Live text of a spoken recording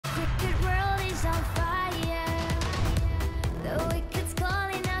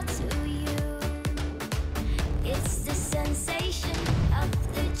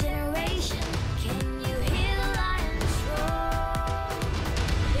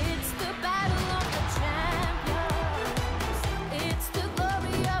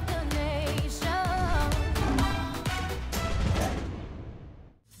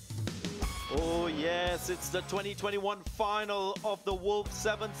the 2021 final of the Wolf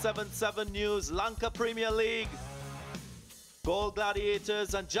 777 News Lanka Premier League. Galle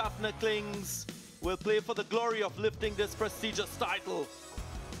Gladiators and Jaffna Kings will play for the glory of lifting this prestigious title.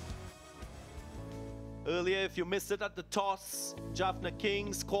 Earlier, if you missed it at the toss, Jaffna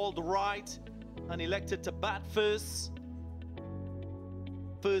Kings called right and elected to bat first.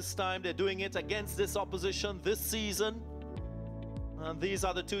 First time they're doing it against this opposition this season. And these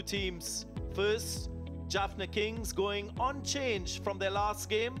are the two teams. First, Jaffna Kings going unchanged from their last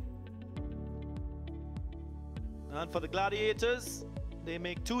game. And for the Gladiators, they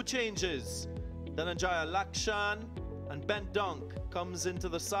make two changes. Dhananjaya Lakshan and Ben Dunk comes into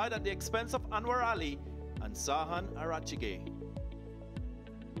the side at the expense of Anwar Ali and Sahan Arachige.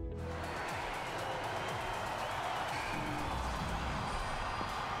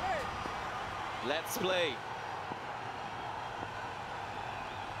 Let's play.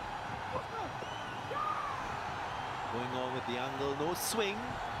 Going on with the angle, no swing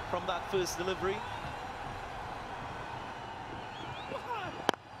from that first delivery.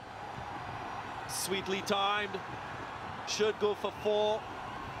 Sweetly timed, should go for four.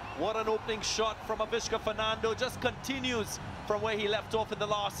 What an opening shot from Avishka Fernando, just continues from where he left off in the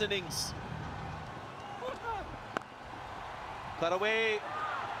last innings. Cut away.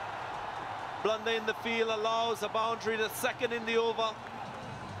 Blunder in the field allows a boundary, the second in the over.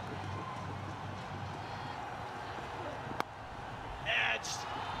 Edged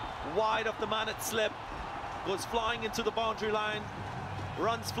wide of the man at slip, goes flying into the boundary line,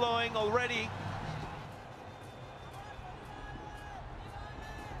 runs flowing already.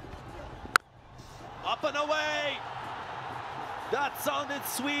 Up and away. That sounded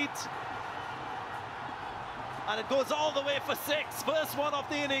sweet. And it goes all the way for six. First one of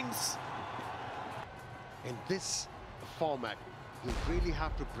the innings. In this format, you really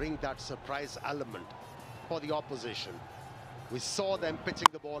have to bring that surprise element for the opposition. We saw them pitching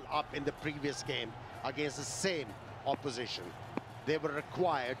the ball up in the previous game against the same opposition. They were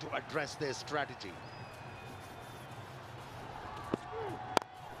required to address their strategy.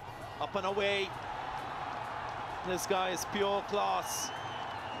 Up and away. This guy is pure class.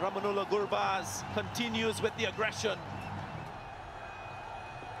 Ramanullah Gurbaz continues with the aggression.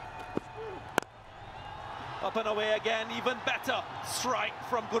 Up and away again, even better strike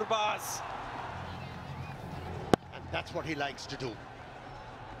from Gurbaz. And that's what he likes to do.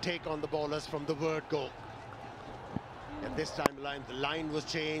 Take on the bowlers from the word go. And this time the line was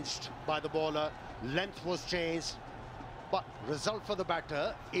changed by the bowler, length was changed, but result for the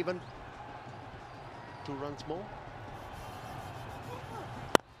batter, even 2 runs more.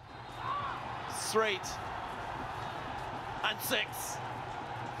 Straight. And 6.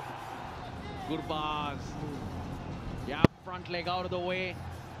 Gurbaz, yeah, front leg out of the way,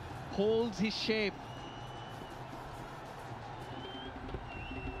 holds his shape.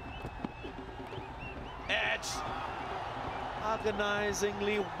 Edge,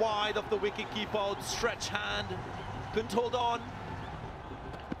 agonizingly wide of the wicket keeper, outstretched hand, couldn't hold on.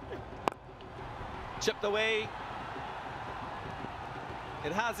 Chipped away.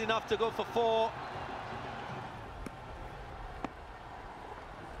 It has enough to go for 4.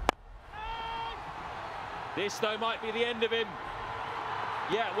 This, though, might be the end of him.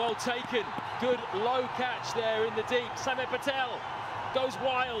 Yeah, well taken. Good low catch there in the deep. Samir Patel goes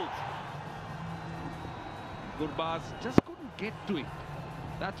wild. Gurbaz just couldn't get to it.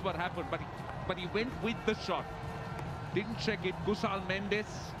 That's what happened, but he went with the shot. Didn't check it. Kusal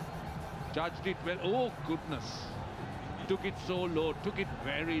Mendes judged it well. Oh, goodness. Took it so low, took it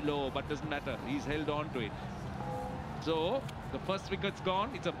very low, but doesn't matter. He's held on to it. So, the first wicket's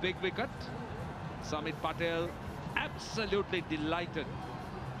gone. It's a big wicket. Samir Patel absolutely delighted.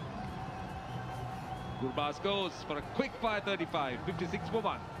 Gurbaz goes for a quick fire 35, 56 for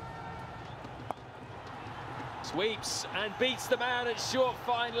 1. Sweeps and beats the man at short,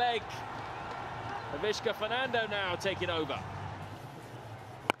 fine leg. Avishka Fernando now taking over.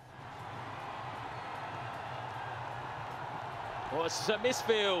 Oh, it's a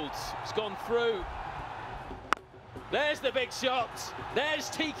misfield. It's gone through. There's the big shot. There's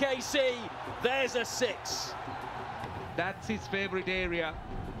TKC. There's a 6. That's his favorite area.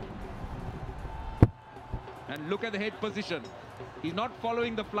 And look at the head position. He's not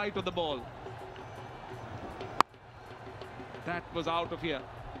following the flight of the ball. That was out of here.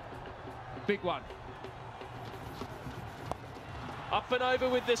 Big one. Up and over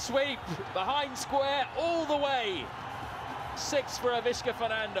with the sweep. Behind square all the way. 6 for Avishka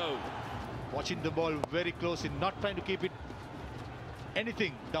Fernando. Watching the ball very closely, not trying to keep it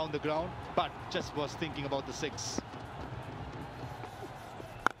anything down the ground, but just was thinking about the 6.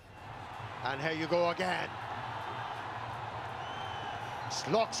 And here you go again.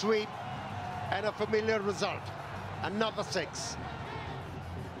 Slog sweep and a familiar result. Another 6.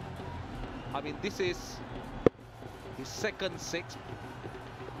 I mean, this is his second 6.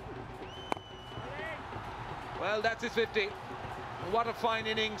 Well, that's his 50. What a fine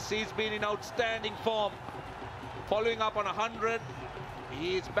innings. He's been in outstanding form. Following up on 100,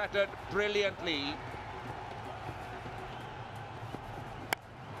 he's batted brilliantly.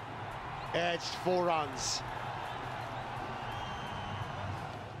 Edged 4 runs.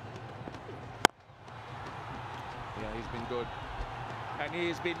 Yeah, he's been good. And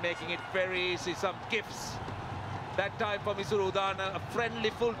he's been making it very easy. Some gifts. That time for Misuru Udana, a friendly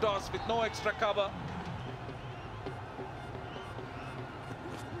full toss with no extra cover.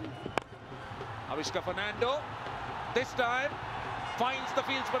 Avishka Fernando, this time, finds the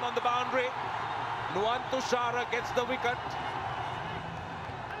fieldsman on the boundary. Nuwan Tushara gets the wicket.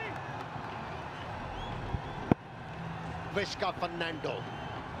 Vishka Fernando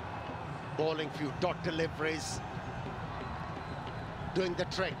bowling few dot deliveries, doing the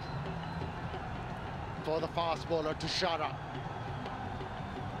trick for the fast bowler Tushara.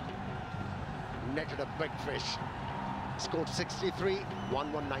 Netted a big fish. Scored 63,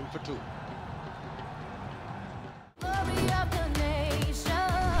 119 for 2.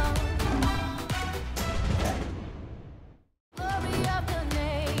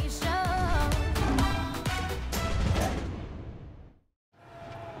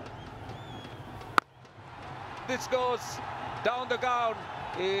 This goes down the gown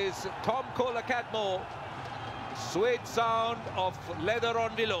is Tom Kohler Cadmore. Sweet sound of leather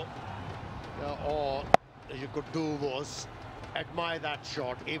on below. All you could do was admire that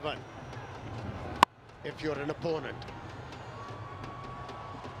shot, even if you're an opponent.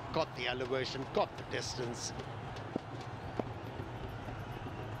 Got the elevation, got the distance.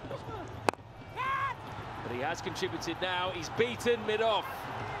 But he has contributed now. He's beaten mid-off.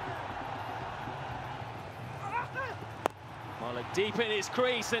 Malik deep in his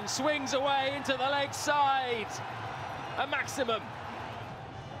crease and swings away into the leg side. A maximum.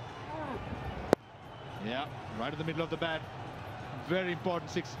 Yeah, right in the middle of the bat. Very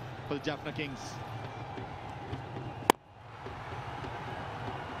important 6 for the Jaffna Kings.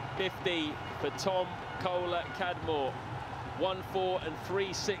 50 for Tom Kohler Cadmore. 1 4 and 3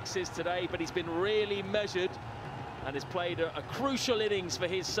 6s today, but he's been really measured and has played a crucial innings for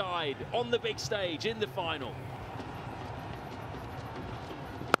his side on the big stage in the final.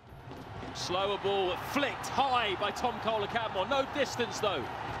 Slower ball flicked high by Tom Kohler Cadmore. No distance though.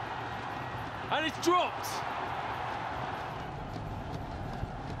 And it's dropped.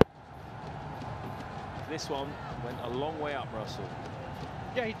 This one went a long way up, Russell.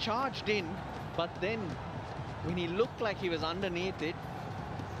 Yeah, he charged in, but then when he looked like he was underneath it,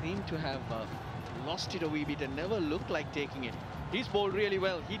 seemed to have lost it a wee bit and never looked like taking it. He's bowled really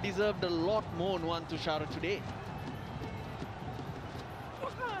well. He deserved a lot more Nuwan Tushara today.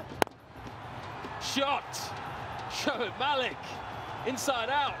 Shot. Shoaib Malik. Inside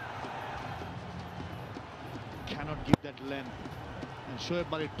out. Cannot give that length. And Shoaib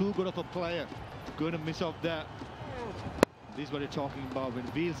Malik, too good of a player. Going to miss off there. This is what you're talking about. When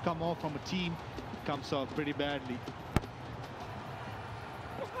wheels come off from a team, it comes off pretty badly.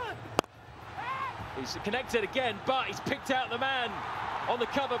 He's connected again, but he's picked out the man on the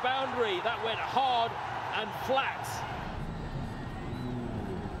cover boundary. That went hard and flat.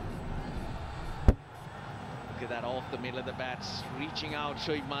 Look at that off the middle of the bat, reaching out,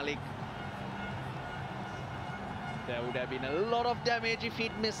 Shoaib Malik. There would have been a lot of damage if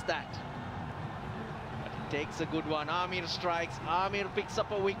he'd missed that. But he takes a good one. Amir strikes. Amir picks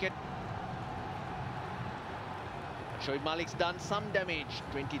up a wicket. Shoaib Malik's done some damage.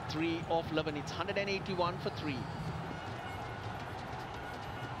 23 off 11. It's 181 for 3.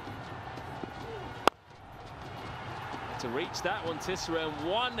 To reach that one, Tissera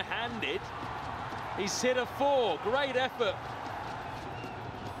one-handed. He's hit a 4. Great effort.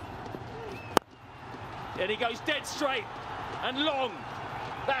 And he goes dead straight and long.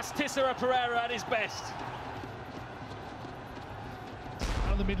 That's Tissera Pereira at his best.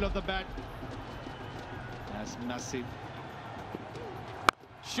 Out of the middle of the bat. That's massive.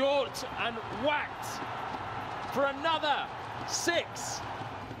 Short and whacked for another 6.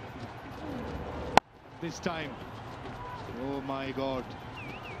 This time. Oh my God.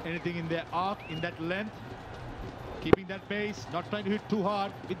 Anything in their arc, in that length. Keeping that pace, not trying to hit too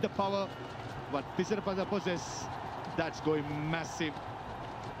hard with the power. But Tissera Pereira possesses, that's going massive.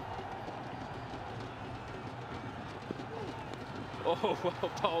 Oh,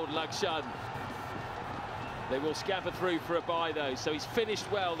 well bowled, Lakshan. They will scamper through for a bye, though. So he's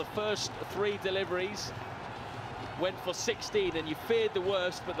finished well. The first 3 deliveries went for 16, and you feared the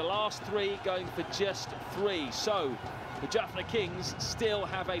worst, but the last 3 going for just 3. So the Jaffna Kings still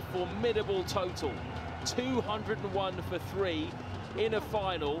have a formidable total. 201 for 3 in a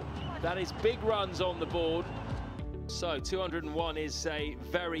final. That is big runs on the board. So 201 is a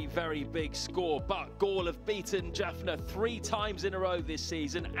very, very big score. But Galle have beaten Jaffna 3 times in a row this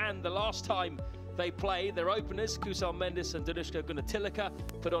season, and the last time they played, their openers, Kusal Mendes and Danushka Gunatilaka,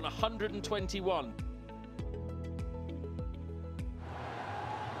 put on 121.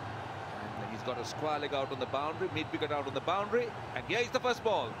 And he's got a square leg out on the boundary, mid-wicket out on the boundary, and here is the first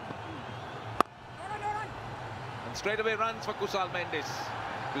ball. And straight away runs for Kusal Mendes.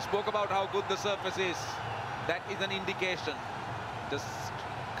 We spoke about how good the surface is. That is an indication. Just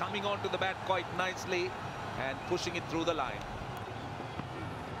coming onto the bat quite nicely and pushing it through the line.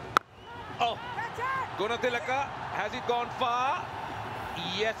 Oh, Gunatilaka, has it gone far?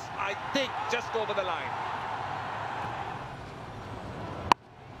 Yes, I think just over the line.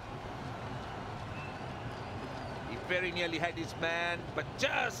 He very nearly had his man, but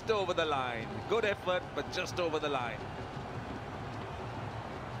just over the line. Good effort, but just over the line.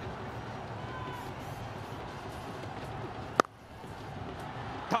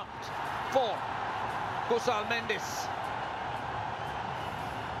 Thumped for Kusal Mendes.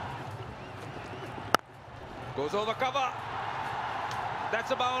 Goes over cover.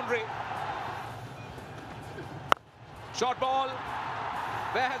 That's a boundary. Short ball.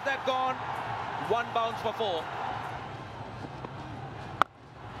 Where has that gone? 1 bounce for 4.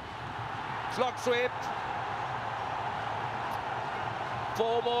 Slog swept.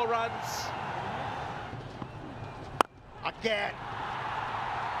 4 more runs. Again.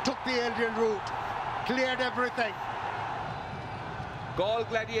 Took the Indian route. Cleared everything. Galle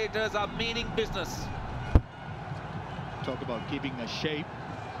Gladiators are meaning business. Talk about keeping a shape,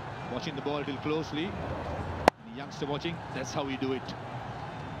 watching the ball a little closely. The youngster watching, that's how we do it.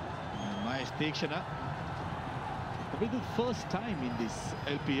 Mahesh Dekshana, probably the first time in this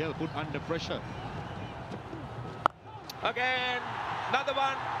LPL put under pressure. Again, another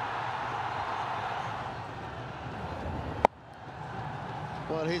one.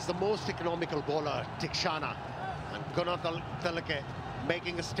 Well, he's the most economical bowler, Dekshana. And Gunatilaka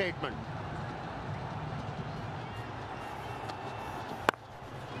making a statement.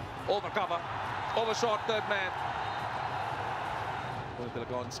 Over cover, over short third man.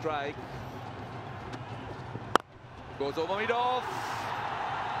 Gunatilaka on strike. Goes over mid-off.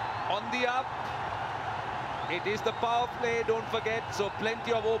 On the up. It is the power play, don't forget, so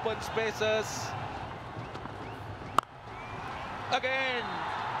plenty of open spaces. Again,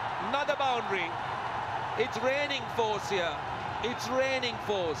 another boundary. It's raining force here. It's raining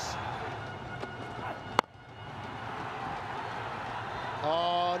force.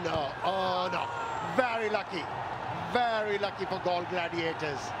 Oh no, very lucky for Galle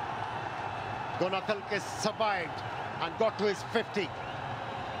Gladiators. Gunatilaka survived and got to his 50.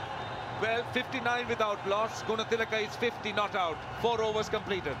 Well, 59 without loss. Gunatilaka is 50 not out. 4 overs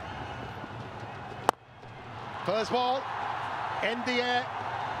completed. First ball in the air,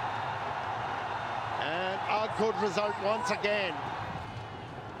 and a good result once again.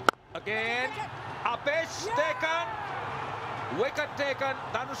 Again, Apesh taken. Wicket taken.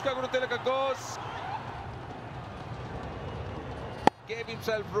 Danushka Gunatilaka goes. Gave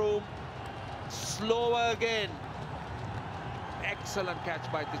himself room. Slower again. Excellent catch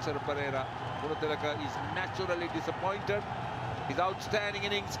by Tishara Pereira. Gunatilaka is naturally disappointed. His outstanding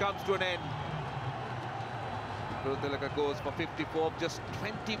innings comes to an end. Gunatilaka goes for 54, just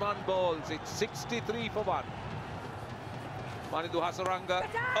 21 balls. It's 63 for 1. Manidhu Hasaranga.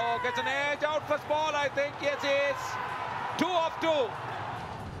 Oh, gets an edge out first ball, I think. Yes, he is. 2 off 2.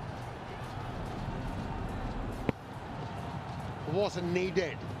 Wasn't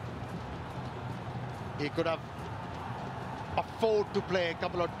needed. He could have afforded to play a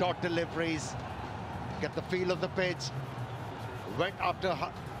couple of dot deliveries, get the feel of the pitch. Went after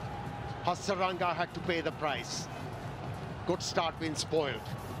Hasaranga, had to pay the price. Good start being spoiled.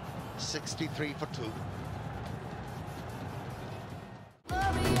 63 for 2.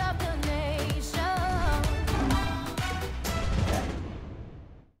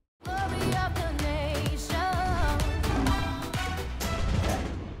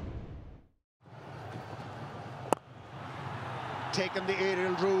 Taken the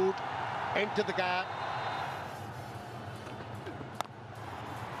aerial route into the gap.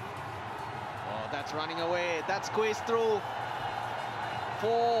 Oh, that's running away. That's squeezed through.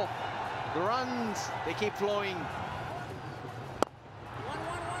 4 runs. They keep flowing.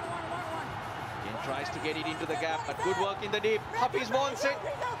 Again, Tries to get it into the gap, but good work in the deep. Hafiz wants it.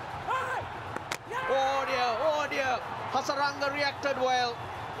 Oh dear. Hasaranga reacted well.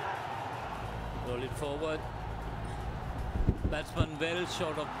 Roll it forward. Batsman well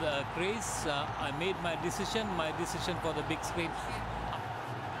short of the crease. I made my decision for the big screen.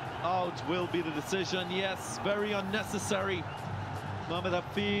 Out will be the decision, yes, very unnecessary. Mohamed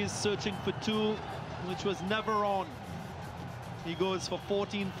Hafiz searching for 2, which was never on. He goes for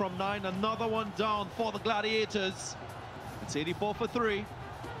 14 from 9, another one down for the Gladiators. It's 84 for 3.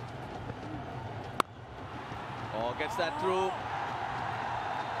 Oh, gets that through.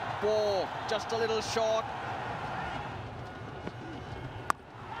 4, just a little short.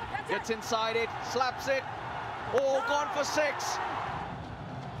 Gets inside it, slaps it. Oh, gone for 6.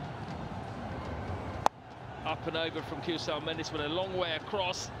 Up and over from Kusal Mendes, went a long way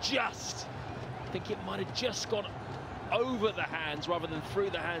across. I think it might have just gone over the hands rather than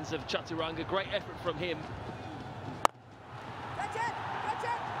through the hands of Chaturanga. Great effort from him.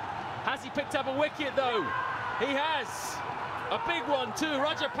 Has he picked up a wicket though? He has. A big one too,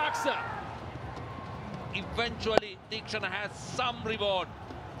 Rajapaksa. Eventually, Deekshana has some reward,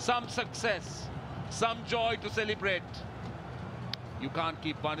 some success, some joy to celebrate. You can't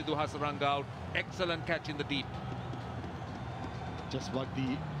keep Vanidhu Hasaranga out. Excellent catch in the deep. Just what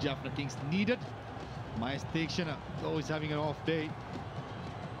the Jaffna Kings needed. Mahesh Deekshana, though he's having an off day,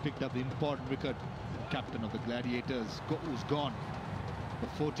 picked up the important wicket. Captain of the Gladiators, who's gone. The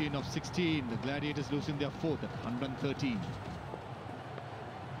 14 of 16, the Gladiators losing their 4th at 113.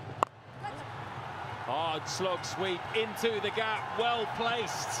 Hard slog sweep into the gap, well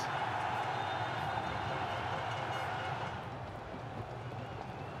placed.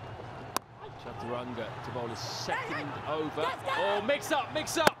 Chaturanga to bowl his second over. Oh, mix up.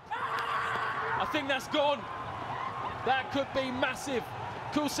 I think that's gone. That could be massive.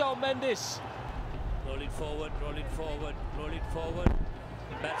 Kusal Mendes. Roll it forward.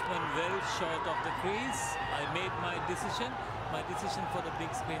 Batsman well short of the crease. I made my decision. My decision for the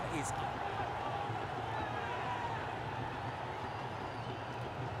big screen is out.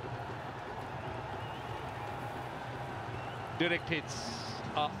 Direct hits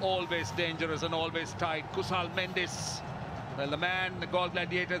are always dangerous and always tight. Kusal Mendes, well, the Galle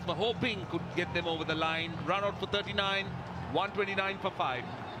Gladiators were hoping could get them over the line. Run out for 39, 129 for 5.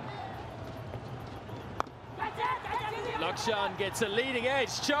 Lakshan gets a leading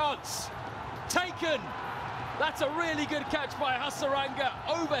edge chance. Taken. That's a really good catch by Hasaranga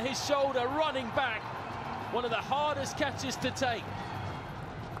over his shoulder, running back. One of the hardest catches to take.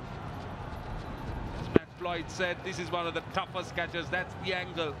 As Matt Floyd said, this is one of the toughest catches. That's the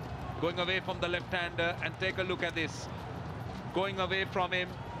angle. Going away from the left-hander, and take a look at this. Going away from him,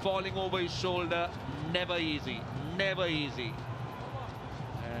 falling over his shoulder. Never easy.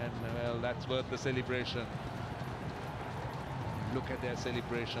 And, well, that's worth the celebration. Look at their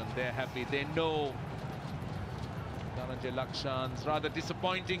celebration. They're happy. They know Dhananjay Lakshan's rather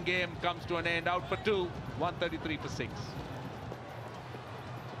disappointing game comes to an end. Out for 2, 133 for 6.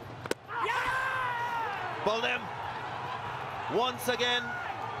 Bowled him. Once again,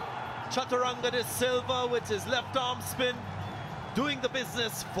 Chaturanga de Silva with his left arm spin, doing the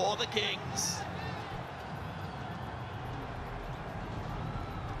business for the Kings.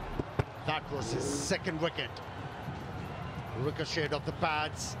 That was his second wicket. Ricocheted off the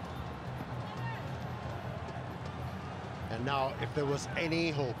pads. And now, if there was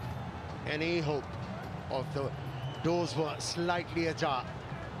any hope of the doors were slightly ajar,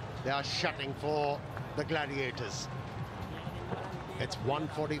 they are shutting for the Gladiators. It's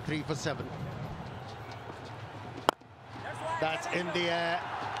 143 for 7. That's in the air.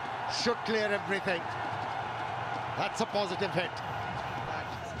 Should clear everything. That's a positive hit.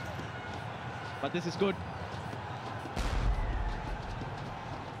 But this is good.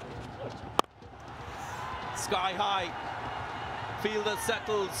 Sky high. Fielder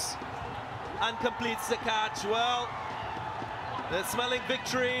settles and completes the catch. Well, they're smelling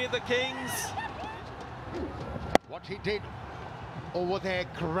victory, the Kings. What he did over there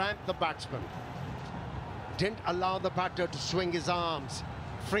cramped the batsman. Didn't allow the batter to swing his arms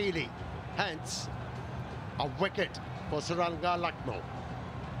freely. Hence, a wicket for Suranga Lucknow.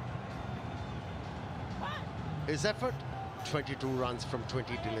 His effort, 22 runs from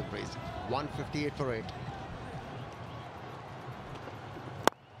 20 deliveries, 158 for 8.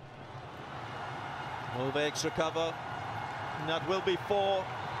 Over extra cover, and that will be 4.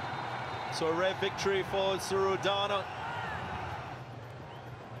 So a rare victory for Surudana.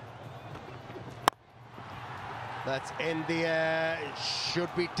 That's in the air. It should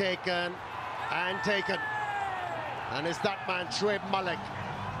be taken and taken. And it's that man, Shoaib Malik.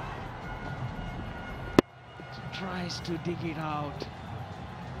 tries to dig it out.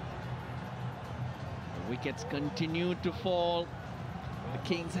 The wickets continue to fall. The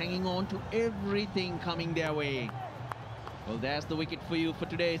Kings hanging on to everything coming their way. Well, there's the wicket for you for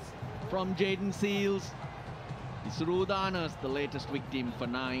today from Jaden Seals. Isurudanas, the latest victim for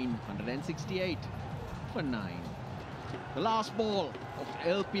 9, 168 for 9. The last ball of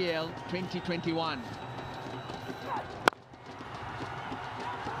LPL 2021.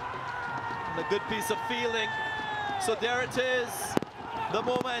 And a good piece of fielding. So there it is, the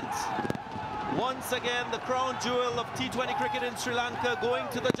moment. Once again, the crown jewel of T20 cricket in Sri Lanka going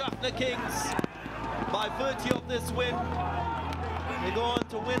to the Jaffna Kings. By virtue of this win, they go on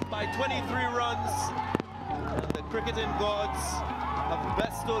to win by 23 runs. And the cricketing gods have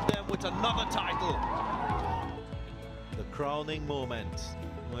bestowed them with another title. The crowning moment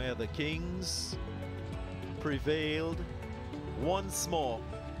where the Kings prevailed once more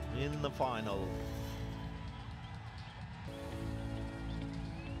in the final.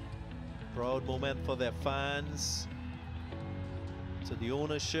 Proud moment for their fans, to the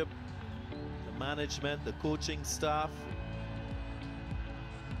ownership, the management, the coaching staff,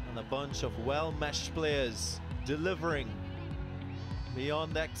 and a bunch of well-meshed players delivering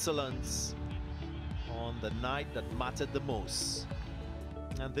beyond excellence on the night that mattered the most.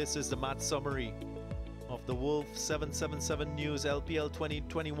 And this is the match summary of the Wolf 777 News LPL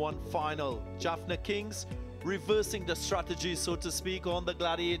 2021 final. Jaffna Kings reversing the strategy, so to speak, on the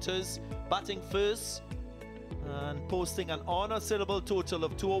Gladiators, batting first and posting an unassailable total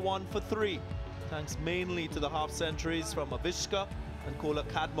of 201 for 3, thanks mainly to the half centuries from Avishka and Kola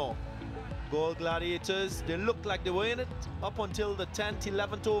Cadmore. Goal Gladiators, they looked like they were in it up until the 10th,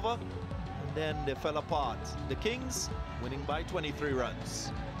 11th over, and then they fell apart. The Kings winning by 23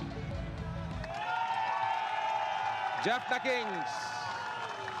 runs. Jaffna Kings,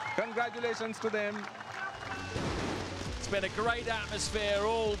 congratulations to them. It's been a great atmosphere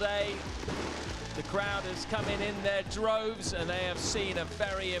all day. The crowd has come in their droves, and they have seen a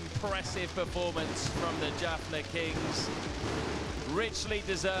very impressive performance from the Jaffna Kings. Richly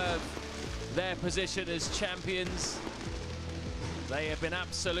deserve their position as champions. They have been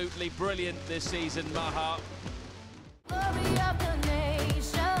absolutely brilliant this season, Maha.